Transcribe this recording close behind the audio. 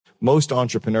most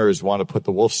entrepreneurs want to put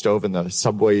the Wolf stove in the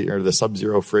Subway or the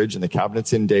Sub-Zero fridge and the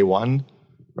cabinets in day one,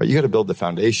 right? You got to build the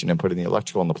foundation and put in the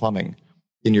electrical and the plumbing.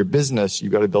 In your business,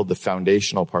 you got to build the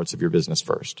foundational parts of your business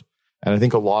first. And I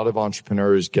think a lot of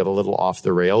entrepreneurs get a little off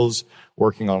the rails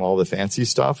working on all the fancy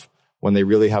stuff when they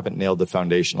really haven't nailed the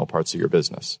foundational parts of your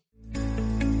business.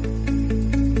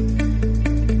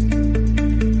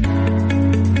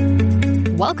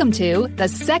 Welcome to the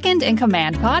Second in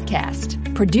Command podcast,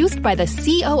 produced by the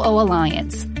COO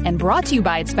Alliance and brought to you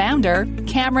by its founder,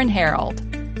 Cameron Herold.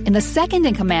 In the Second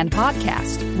in Command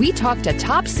podcast, we talk to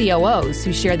top COOs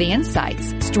who share the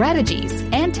insights, strategies,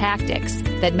 and tactics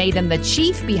that made them the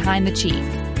chief behind the chief.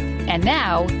 And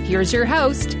now, here's your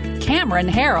host, Cameron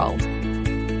Herold.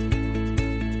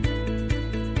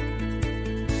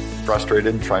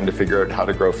 Frustrated trying to figure out how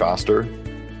to grow faster?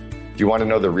 Do you want to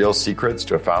know the real secrets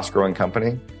to a fast-growing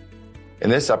company? In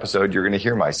this episode, you're going to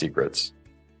hear my secrets.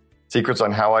 Secrets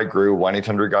on how I grew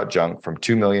 1-800-GOT-JUNK from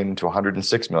 2 million to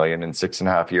 106 million in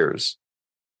 6.5 years.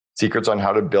 Secrets on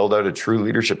how to build out a true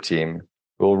leadership team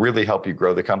who will really help you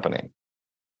grow the company.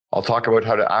 I'll talk about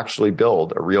how to actually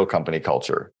build a real company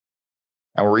culture.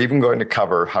 And we're even going to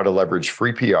cover how to leverage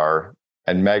free PR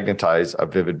and magnetize a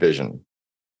vivid vision.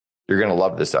 You're going to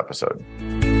love this episode.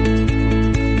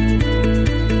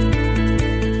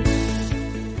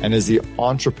 And as the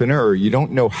entrepreneur, you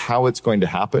don't know how it's going to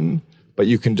happen, but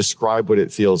you can describe what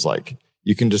it feels like.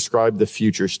 You can describe the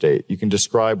future state. You can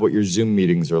describe what your Zoom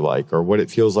meetings are like, or what it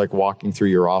feels like walking through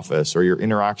your office, or your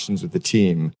interactions with the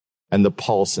team and the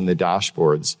pulse and the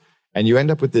dashboards. And you end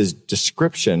up with this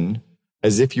description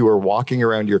as if you were walking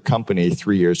around your company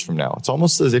 3 years from now. It's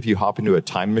almost as if you hop into a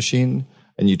time machine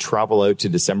and you travel out to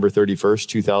December 31st,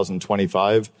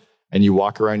 2025, and you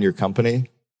walk around your company.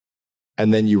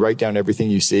 And then you write down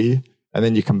everything you see. And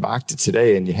then you come back to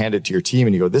today and you hand it to your team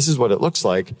and you go, this is what it looks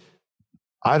like.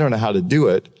 I don't know how to do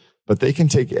it, but they can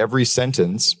take every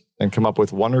sentence and come up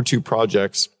with 1 or 2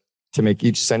 projects to make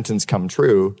each sentence come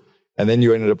true. And then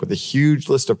you ended up with a huge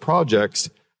list of projects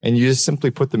and you just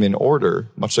simply put them in order,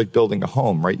 much like building a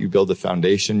home, right? You build a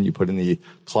foundation, you put in the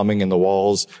plumbing in the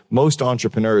walls. Most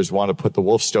entrepreneurs want to put the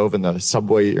Wolf stove in the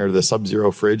Subway or the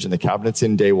Sub-Zero fridge and the cabinets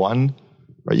in day one,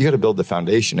 right? You got to build the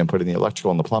foundation and put in the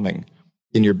electrical and the plumbing.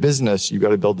 In your business, you got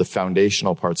to build the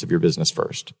foundational parts of your business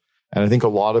first. And I think a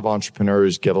lot of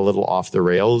entrepreneurs get a little off the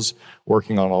rails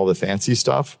working on all the fancy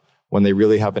stuff when they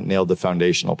really haven't nailed the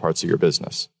foundational parts of your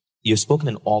business. You've spoken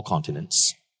in all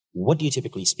continents. What do you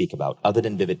typically speak about other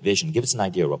than Vivid Vision? Give us an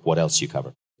idea of what else you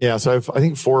cover. Yeah, so I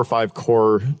think 4 or 5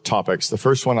 core topics. The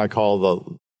first one I call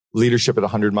the leadership at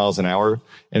 100 miles an hour,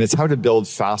 and it's how to build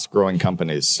fast-growing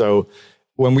companies. So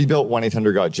when we built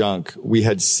 1-800-GOT-JUNK, we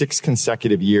had 6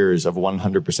 consecutive years of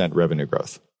 100% revenue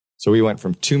growth. So we went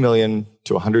from 2 million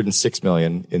to 106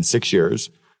 million in 6 years.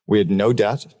 We had no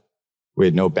debt. We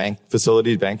had no bank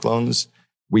facilities, bank loans.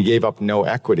 We gave up no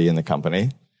equity in the company.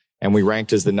 And we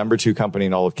ranked as the number 2 company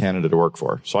in all of Canada to work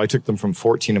for. So I took them from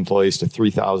 14 employees to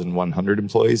 3,100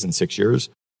 employees in 6 years.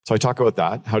 So I talk about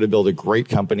that, how to build a great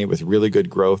company with really good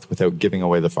growth without giving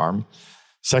away the farm.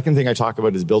 Second thing I talk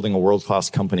about is building a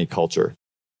world-class company culture.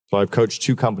 So I've coached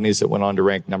 2 companies that went on to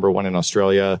rank number 1 in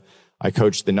Australia. I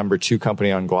coached the number 2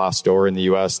 company on Glassdoor in the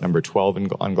US, number 12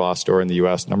 on Glassdoor in the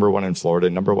US, number 1 in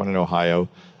Florida, number 1 in Ohio.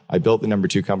 I built the number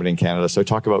 2 company in Canada. So I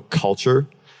talk about culture,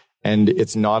 and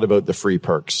it's not about the free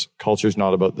perks. Culture is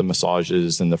not about the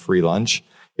massages and the free lunch.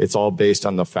 It's all based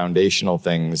on the foundational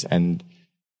things. And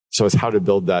so it's how to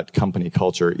build that company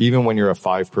culture, even when you're a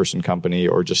 5-person company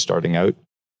or just starting out.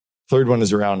 Third one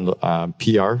is around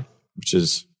PR, which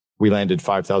is we landed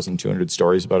 5,200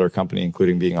 stories about our company,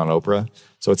 including being on Oprah.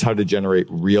 So it's how to generate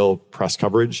real press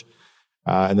coverage.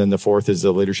 And then the fourth is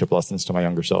the leadership lessons to my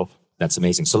younger self. That's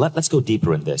amazing. So let's go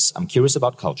deeper in this. I'm curious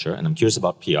about culture and I'm curious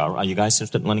about PR. Are you guys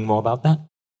interested in learning more about that?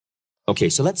 Okay,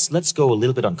 so let's go a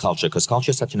little bit on culture, because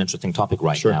culture is such an interesting topic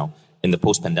right now in the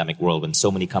post-pandemic world when so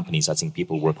many companies are seeing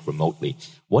people work remotely.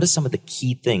 What are some of the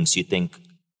key things you think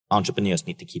entrepreneurs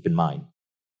need to keep in mind?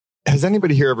 Has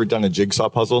anybody here ever done a jigsaw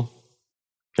puzzle?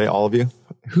 Okay, all of you.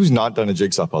 Who's not done a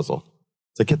jigsaw puzzle?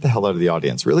 It's like, get the hell out of the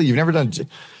audience. Really? You've never done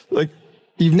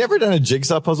a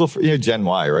jigsaw puzzle for Gen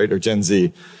Y, right? Or Gen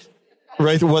Z,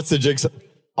 right? What's the jigsaw?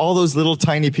 All those little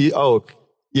tiny pieces. Oh,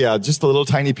 yeah, just the little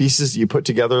tiny pieces you put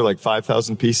together, like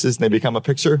 5,000 pieces, and they become a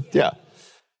picture. Yeah.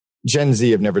 Gen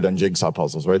Z have never done jigsaw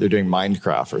puzzles, right? They're doing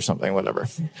Minecraft or something, whatever.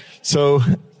 So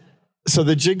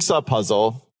the jigsaw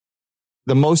puzzle,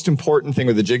 the most important thing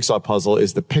with the jigsaw puzzle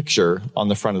is the picture on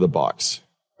the front of the box.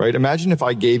 Right? Imagine if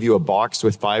I gave you a box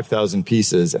with 5,000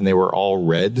 pieces and they were all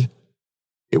red.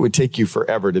 it would take you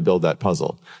forever to build that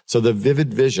puzzle. So the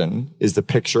vivid vision is the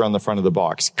picture on the front of the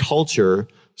box. Culture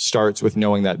starts with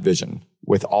knowing that vision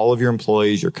with all of your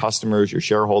employees, your customers, your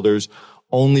shareholders,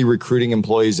 only recruiting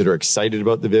employees that are excited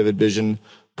about the vivid vision,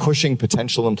 pushing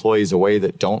potential employees away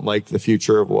that don't like the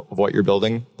future of what you're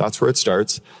building. That's where it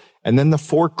starts. And then the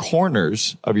four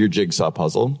corners of your jigsaw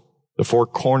puzzle, the four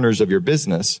corners of your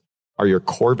business are your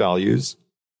core values,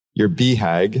 your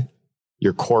BHAG,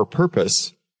 your core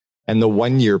purpose, and the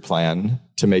 1-year plan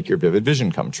to make your vivid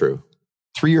vision come true.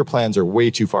 3-year plans are way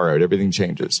too far out. Everything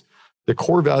changes. The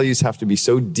core values have to be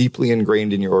so deeply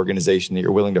ingrained in your organization that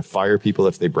you're willing to fire people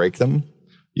if they break them.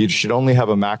 You should only have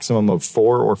a maximum of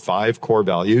 4 or 5 core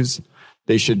values.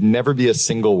 They should never be a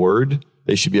single word.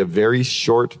 They should be a very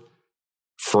short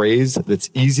phrase that's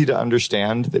easy to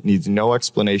understand, that needs no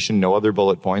explanation, no other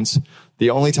bullet points. The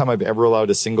only time I've ever allowed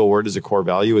a single word as a core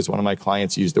value is one of my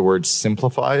clients used the word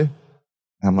simplify. And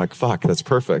I'm like, fuck, that's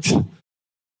perfect.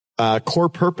 Core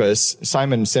purpose,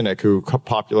 Simon Sinek, who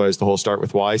popularized the whole Start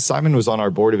With Why, Simon was on our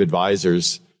board of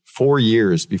advisors 4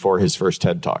 years before his first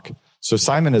TED Talk. So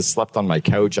Simon has slept on my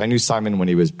couch. I knew Simon when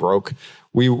he was broke.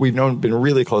 We've been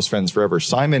really close friends forever.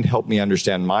 Simon helped me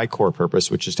understand my core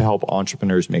purpose, which is to help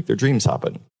entrepreneurs make their dreams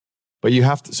happen. But you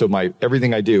have to, so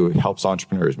everything I do helps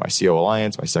entrepreneurs, my CEO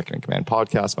Alliance, my Second in Command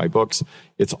podcast, my books,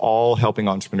 it's all helping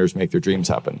entrepreneurs make their dreams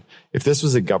happen. If this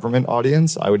was a government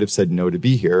audience, I would have said no to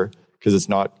be here because it's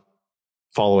not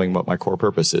following what my core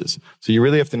purpose is. So you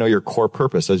really have to know your core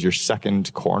purpose as your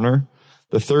second corner.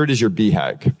 The third is your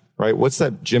BHAG, right? What's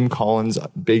that Jim Collins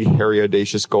big, hairy,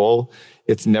 audacious goal?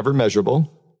 It's never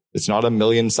measurable. It's not 1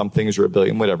 million somethings or 1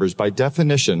 billion whatevers. By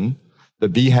definition, the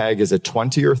BHAG is a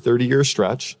 20 or 30 year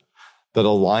stretch that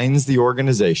aligns the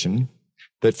organization,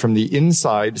 that from the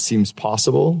inside seems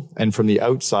possible and from the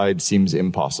outside seems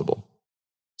impossible.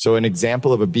 So an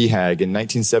example of a BHAG, in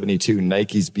 1972,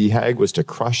 Nike's BHAG was to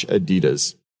crush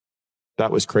Adidas.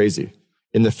 That was crazy.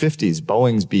 In the 50s,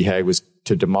 Boeing's BHAG was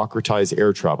to democratize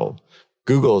air travel.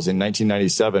 Google's in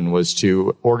 1997 was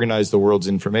to organize the world's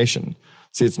information.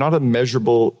 See, it's not a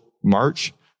measurable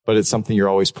march, but it's something you're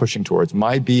always pushing towards.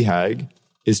 My BHAG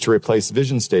is to replace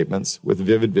vision statements with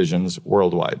vivid visions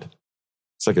worldwide.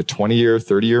 It's like a 20-year,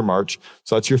 30-year march.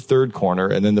 So that's your third corner.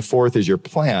 And then the fourth is your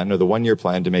plan, or the 1-year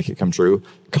plan to make it come true.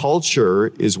 Culture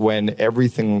is when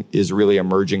everything is really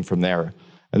emerging from there.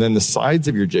 And then the sides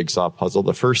of your jigsaw puzzle,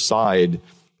 the first side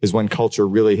is when culture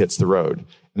really hits the road.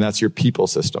 And that's your people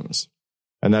systems.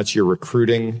 And that's your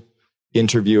recruiting,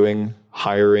 interviewing,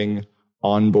 hiring,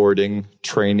 onboarding,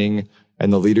 training,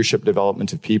 and the leadership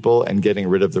development of people and getting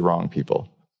rid of the wrong people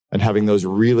and having those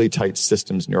really tight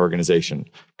systems in your organization.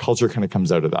 Culture kind of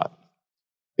comes out of that.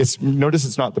 Notice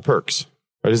it's not the perks,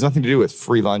 right? It has nothing to do with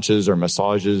free lunches or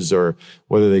massages or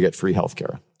whether they get free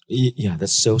healthcare. Yeah,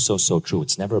 that's so true.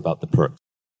 It's never about the perks.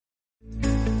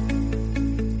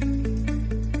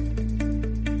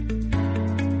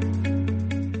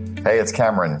 Hey, it's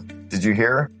Cameron. Did you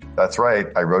hear? That's right.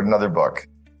 I wrote another book.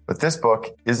 But this book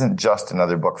isn't just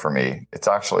another book for me. It's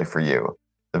actually for you,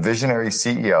 the visionary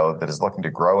CEO that is looking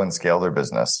to grow and scale their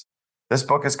business. This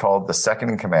book is called The Second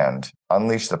in Command,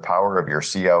 Unleash the Power of Your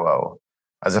COO.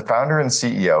 As a founder and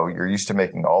CEO, you're used to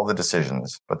making all the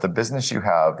decisions, but the business you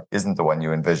have isn't the one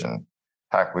you envision.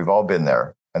 Heck, we've all been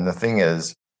there. And the thing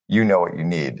is, you know what you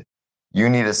need. You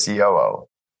need a COO,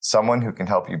 someone who can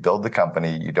help you build the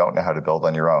company you don't know how to build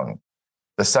on your own.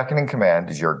 The Second in Command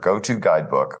is your go-to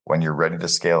guidebook when you're ready to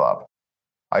scale up.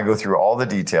 I go through all the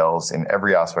details in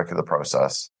every aspect of the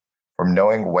process, from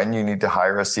knowing when you need to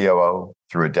hire a COO,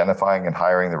 through identifying and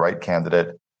hiring the right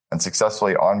candidate, and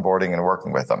successfully onboarding and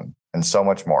working with them, and so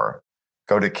much more.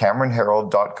 Go to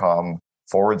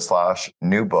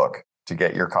CameronHerold.com/new book to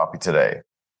get your copy today.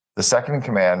 The Second in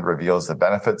Command reveals the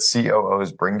benefits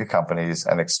COOs bring to companies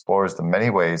and explores the many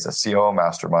ways a COO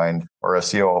mastermind or a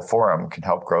COO forum can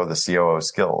help grow the COO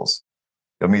skills.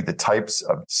 You'll meet the types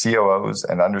of COOs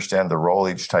and understand the role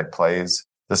each type plays.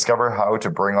 Discover how to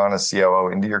bring on a COO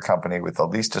into your company with the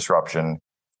least disruption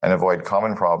and avoid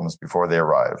common problems before they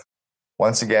arrive.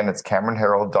 Once again, it's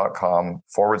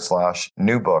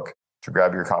CameronHerold.com/new book to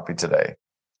grab your copy today.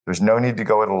 There's no need to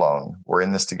go it alone. We're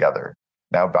in this together.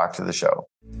 Now back to the show.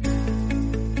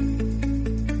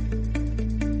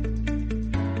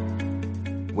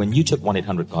 When you took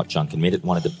 1-800-GOT-JUNK and made it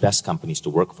one of the best companies to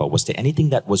work for, was there anything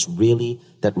that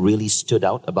really stood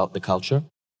out about the culture?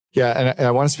 Yeah, and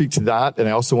I want to speak to that, and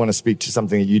I also want to speak to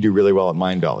something that you do really well at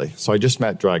Mindvalley. So I just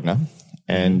met Dragna,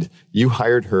 and you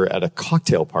hired her at a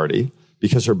cocktail party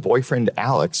because her boyfriend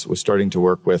Alex was starting to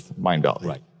work with Mindvalley.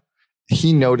 Right.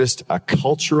 He noticed a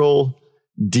cultural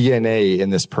DNA in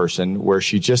this person where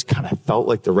she just kind of felt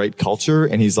like the right culture.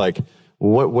 And he's like,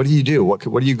 what do you do? What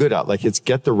are you good at? Like, it's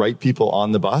get the right people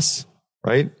on the bus,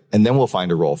 right? And then we'll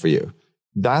find a role for you.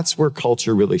 That's where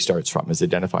culture really starts from, is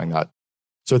identifying that.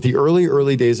 So at the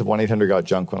early days of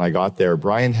 1-800-GOT-JUNK, when I got there,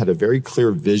 Brian had a very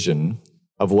clear vision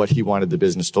of what he wanted the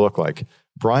business to look like.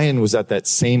 Brian was at that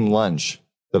same lunch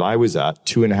that I was at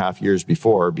 2.5 years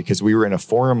before, because we were in a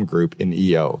forum group in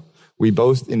EO. We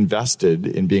both invested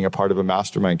in being a part of a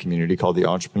mastermind community called the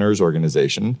Entrepreneurs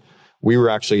Organization. We were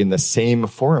actually in the same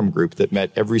forum group that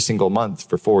met every single month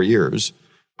for 4 years.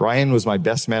 Brian was my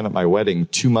best man at my wedding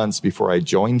 2 months before I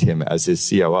joined him as his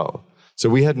COO. So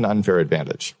we had an unfair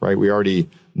advantage, right? We already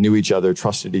knew each other,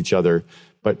 trusted each other.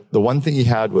 But the one thing he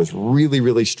had was really,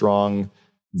 really strong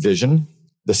vision.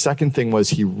 The second thing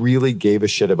was he really gave a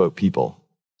shit about people.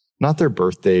 Not their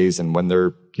birthdays and when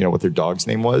their, what their dog's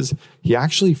name was. He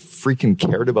actually freaking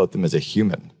cared about them as a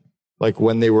human. Like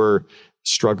when they were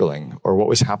struggling or what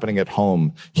was happening at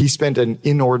home. He spent an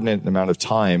inordinate amount of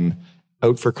time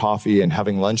out for coffee and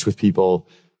having lunch with people,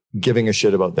 giving a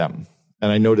shit about them.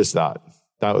 And I noticed that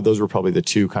those were probably the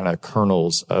two kind of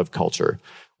kernels of culture.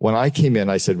 When I came in,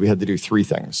 I said we had to do 3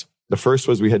 things. The first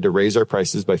was we had to raise our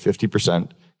prices by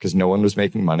 50% because no one was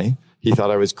making money. He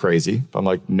thought I was crazy. I'm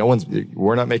like,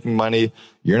 we're not making money.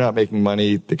 You're not making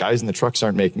money. The guys in the trucks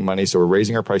aren't making money. So we're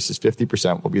raising our prices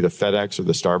 50%. We'll be the FedEx or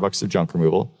the Starbucks of junk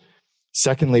removal.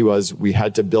 Secondly was we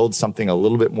had to build something a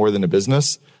little bit more than a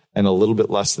business and a little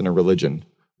bit less than a religion.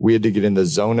 We had to get in the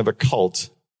zone of a cult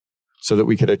so that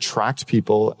we could attract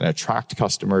people and attract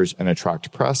customers and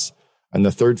attract press. And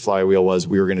the third flywheel was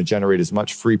we were going to generate as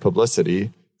much free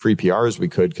publicity, free PR as we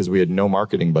could because we had no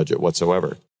marketing budget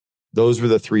whatsoever. Those were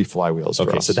the 3 flywheels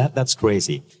for us. So that's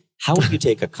crazy. How would you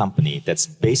take a company that's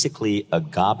basically a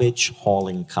garbage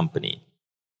hauling company,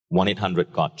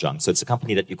 1-800-GOT-JUNK? So it's a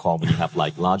company that you call when you have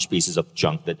like large pieces of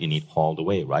junk that you need hauled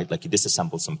away, right? Like you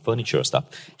disassemble some furniture stuff.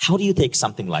 How do you take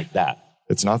something like that?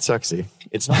 It's not sexy.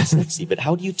 But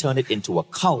how do you turn it into a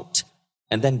cult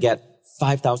and then get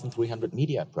 5,300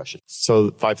 media impressions?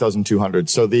 So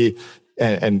 5,200.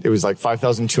 And it was like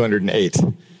 5,208.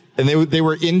 And they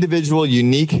were individual,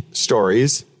 unique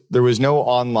stories. There was no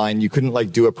online. You couldn't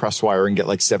like do a press wire and get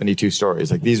like 72 stories.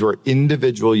 Like these were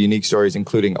individual, unique stories,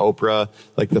 including Oprah,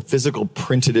 like the physical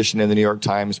print edition in the New York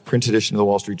Times, print edition of the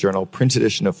Wall Street Journal, print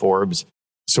edition of Forbes.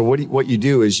 So what you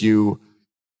do is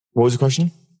what was the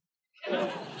question?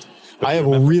 I have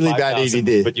really bad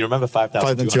ADD. But you remember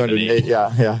 5,208.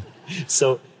 Yeah.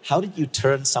 So how did you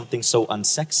turn something so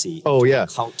unsexy into a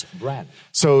cult brand?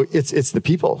 So it's the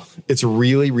people. It's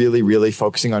really, really, really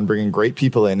focusing on bringing great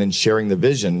people in and sharing the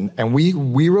vision. And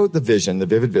we wrote the vision, the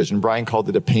vivid vision. Brian called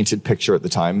it a painted picture at the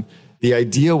time. The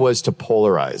idea was to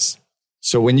polarize.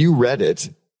 So when you read it,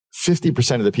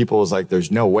 50% of the people was like,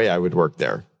 there's no way I would work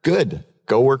there. Good.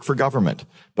 Go work for government.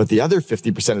 But the other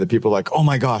 50% of the people were like, oh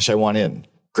my gosh, I want in.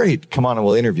 Great. Come on and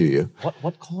we'll interview you.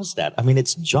 What caused that? I mean,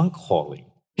 it's junk hauling.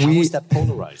 How is that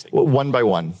polarizing? Well, one by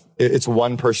one. It's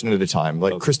one person at a time.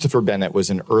 Like Christopher Bennett was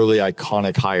an early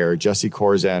iconic hire. Jesse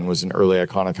Corzan was an early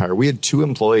iconic hire. We had 2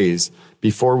 employees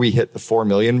before we hit the 4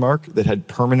 million mark that had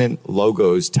permanent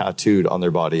logos tattooed on their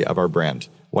body of our brand,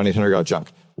 1-800-GOT-JUNK.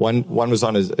 One was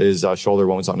on his shoulder,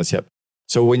 one was on his hip.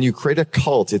 So when you create a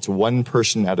cult, it's one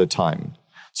person at a time.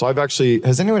 So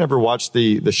has anyone ever watched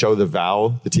the show The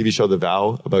Vow, the TV show The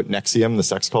Vow about NXIVM, the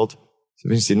sex cult?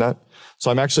 Have you seen that?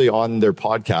 So I'm actually on their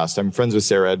podcast. I'm friends with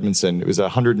Sarah Edmondson. It was I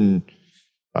think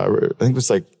it was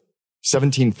like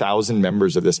 17,000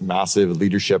 members of this massive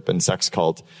leadership and sex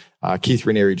cult. Keith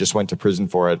Raniere just went to prison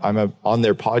for it. I'm on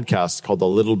their podcast called The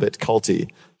Little Bit Culty,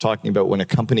 talking about when a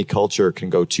company culture can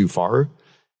go too far.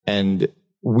 And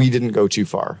we didn't go too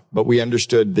far, but we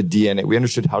understood the DNA. We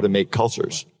understood how to make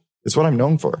cultures. It's what I'm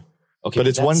known for. Okay, but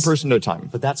it's one person at a time.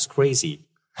 But that's crazy.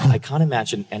 I can't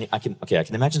imagine I can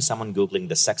imagine someone Googling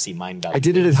the sexy mind valley. We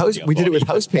did it with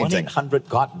house painting.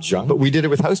 1-800-GOT-JUNK. But we did it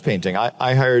with house painting.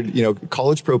 I hired,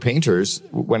 college pro painters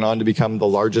went on to become the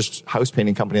largest house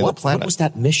painting company on the planet. What was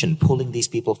that mission pulling these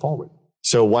people forward?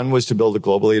 So one was to build a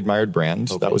globally admired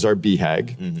brand. Okay. That was our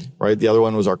BHAG, right? The other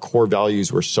one was our core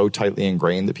values were so tightly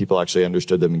ingrained that people actually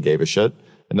understood them and gave a shit.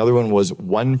 Another one was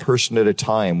one person at a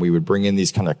time. We would bring in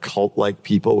these kind of cult-like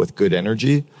people with good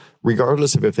energy,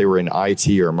 regardless of if they were in IT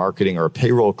or marketing or a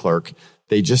payroll clerk.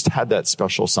 They just had that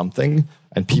special something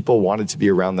and people wanted to be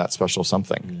around that special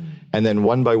something. And then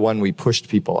one by one, we pushed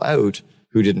people out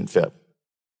who didn't fit.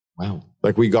 Wow.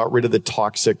 Like we got rid of the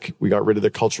toxic, we got rid of the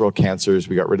cultural cancers,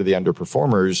 we got rid of the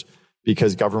underperformers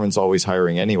because government's always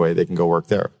hiring anyway. They can go work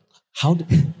there. How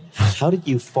did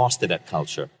you foster that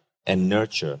culture? and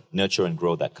nurture and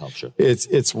grow that culture?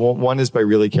 It's one is by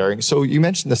really caring. So you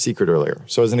mentioned The Secret earlier.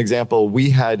 So as an example, we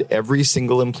had every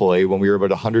single employee when we were about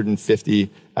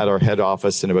 150 at our head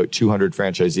office and about 200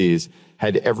 franchisees,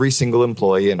 had every single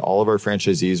employee and all of our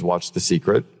franchisees watch The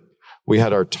Secret. We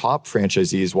had our top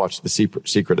franchisees watch The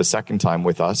Secret a second time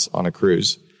with us on a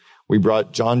cruise. We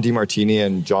brought John DeMartini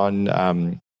and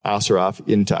John Assaraf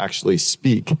in to actually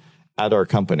speak at our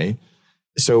company.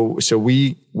 So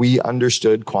we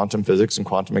understood quantum physics and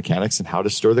quantum mechanics and how to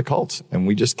stir the cult, and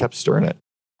we just kept stirring it.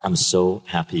 I'm so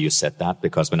happy you said that,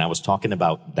 because when I was talking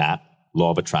about that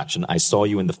law of attraction, I saw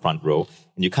you in the front row,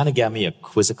 and you kind of gave me a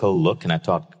quizzical look, and I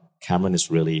thought, Cameron is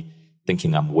really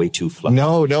thinking I'm way too fluffy.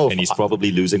 No. And he's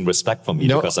probably losing respect for me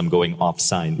because I'm going off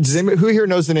sign. Who here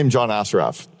knows the name John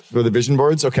Assaraf for the vision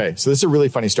boards? Okay, so this is a really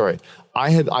funny story. I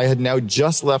had now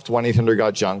just left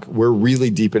 1-800-GOT-JUNK. We're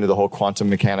really deep into the whole quantum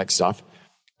mechanics stuff.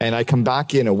 And I come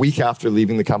back in a week after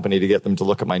leaving the company to get them to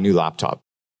look at my new laptop,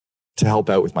 to help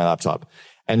out with my laptop.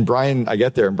 And I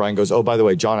get there and Brian goes, oh, by the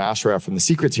way, John Assaraf from The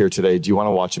Secret's here today. Do you want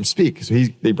to watch him speak? So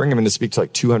they bring him in to speak to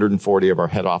like 240 of our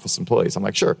head office employees. I'm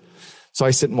like, sure. So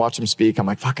I sit and watch him speak. I'm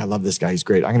like, fuck, I love this guy. He's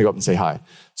great. I'm going to go up and say hi.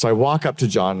 So I walk up to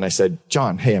John and I said,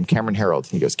 John, hey, I'm Cameron Herold.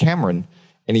 And he goes, Cameron.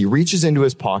 And he reaches into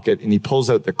his pocket and he pulls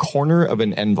out the corner of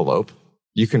an envelope.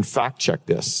 You can fact check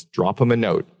this. Drop him a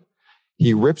note.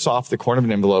 He rips off the corner of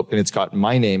an envelope and it's got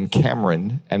my name,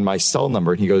 Cameron, and my cell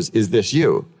number. And he goes, is this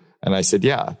you? And I said,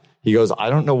 yeah. He goes, I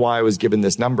don't know why I was given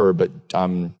this number, but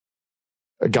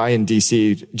a guy in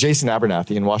DC, Jason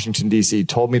Abernathy in Washington, DC,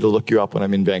 told me to look you up when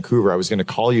I'm in Vancouver. I was going to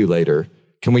call you later.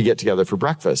 Can we get together for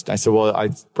breakfast? And I said,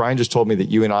 well, Brian just told me that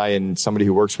you and I and somebody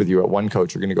who works with you at One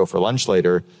Coach are going to go for lunch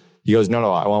later. He goes,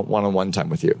 no, I want one-on-one time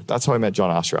with you. That's how I met John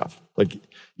Assaraf. Like,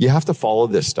 you have to follow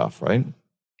this stuff, right?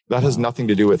 That has nothing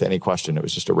to do with any question. It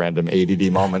was just a random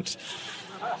ADD moment.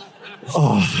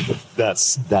 Oh,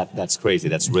 that's crazy.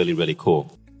 That's really, really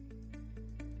cool.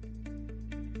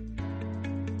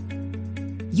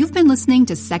 You've been listening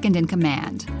to Second in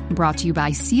Command, brought to you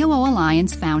by COO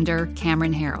Alliance founder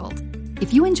Cameron Herold.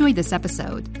 If you enjoyed this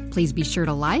episode, please be sure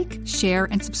to like, share,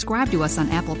 and subscribe to us on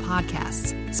Apple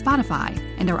Podcasts, Spotify,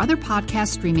 and our other podcast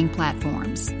streaming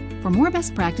platforms. For more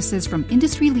best practices from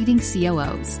industry-leading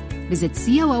COOs, visit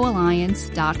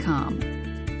COOalliance.com.